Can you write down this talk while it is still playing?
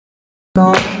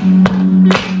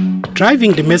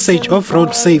Driving the message of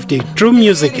road safety through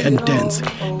music and dance,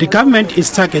 the government is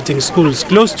targeting schools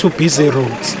close to busy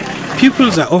roads.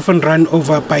 Pupils are often run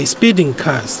over by speeding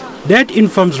cars. That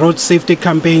informs road safety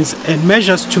campaigns and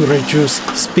measures to reduce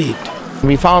speed.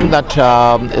 We found that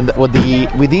with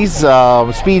these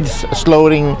speed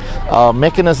slowing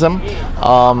mechanism,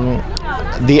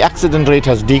 the accident rate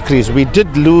has decreased. We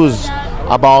did lose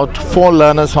about 4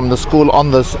 learners from the school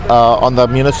on the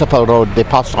municipal road. They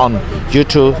passed on due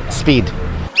to speed.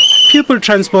 Pupil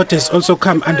transport has also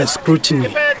come under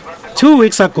scrutiny. 2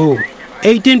 weeks ago,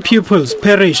 18 pupils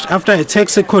perished after a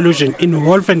taxi collision in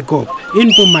Wolfenkop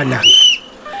in Mpumalanga.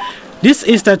 This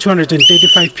Easter,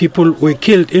 235 people were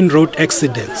killed in road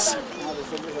accidents.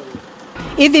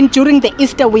 Even during the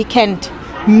Easter weekend,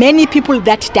 many people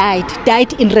that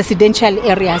died in residential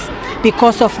areas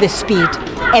because of the speed.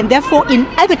 And therefore, in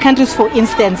other countries, for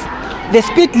instance, the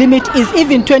speed limit is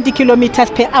even 20 kilometers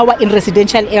per hour in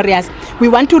residential areas. We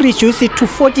want to reduce it to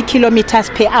 40 kilometers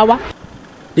per hour.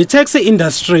 The taxi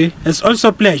industry has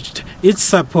also pledged its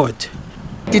support.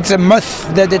 It's a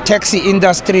myth that the taxi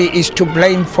industry is to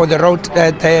blame for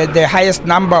the highest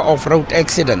number of road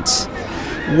accidents.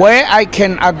 Where I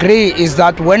can agree is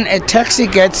that when a taxi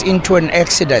gets into an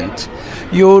accident,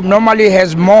 you normally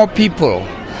has more people,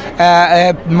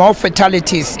 more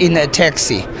fatalities in a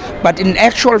taxi. But in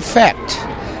actual fact,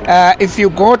 if you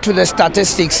go to the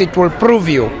statistics, it will prove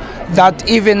you that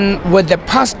even with the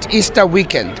past Easter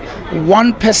weekend,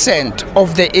 1%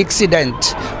 of the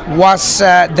accident was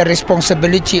the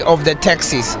responsibility of the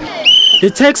taxis. The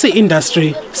taxi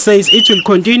industry says it will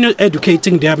continue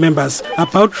educating their members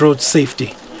about road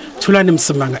safety. Thulan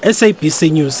Msimanga,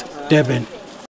 SABC News, Durban.